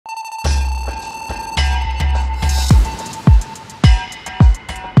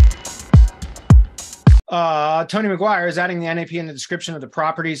Tony McGuire, is adding the NAP in the description of the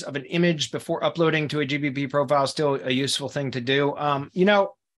properties of an image before uploading to a GBP profile still a useful thing to do?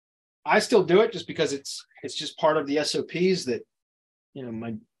 I still do it just because it's just part of the SOPs that,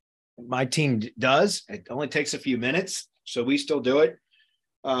 my team does. It only takes a few minutes, so we still do it.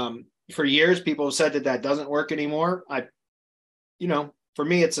 For years, people have said that doesn't work anymore. For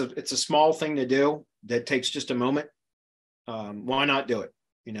me, it's a small thing to do that takes just a moment. Why not do it?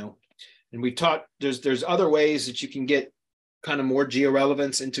 And we've taught there's other ways that you can get kind of more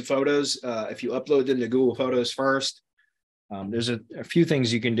geo-relevance into photos if you upload them to Google Photos first. There's a few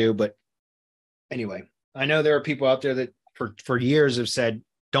things you can do, but anyway, I know there are people out there that for years have said,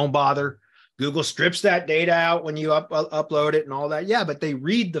 don't bother. Google strips that data out when you upload it and all that. Yeah, but they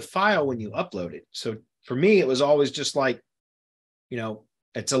read the file when you upload it. So for me, it was always just like,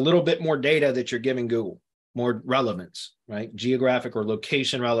 it's a little bit more data that you're giving Google, more relevance, right? Geographic or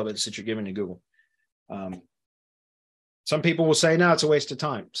location relevance that you're giving to Google. Some people will say, no, it's a waste of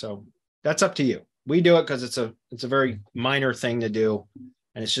time. So that's up to you. We do it because it's a very minor thing to do,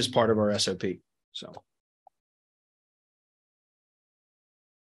 and it's just part of our SOP. So.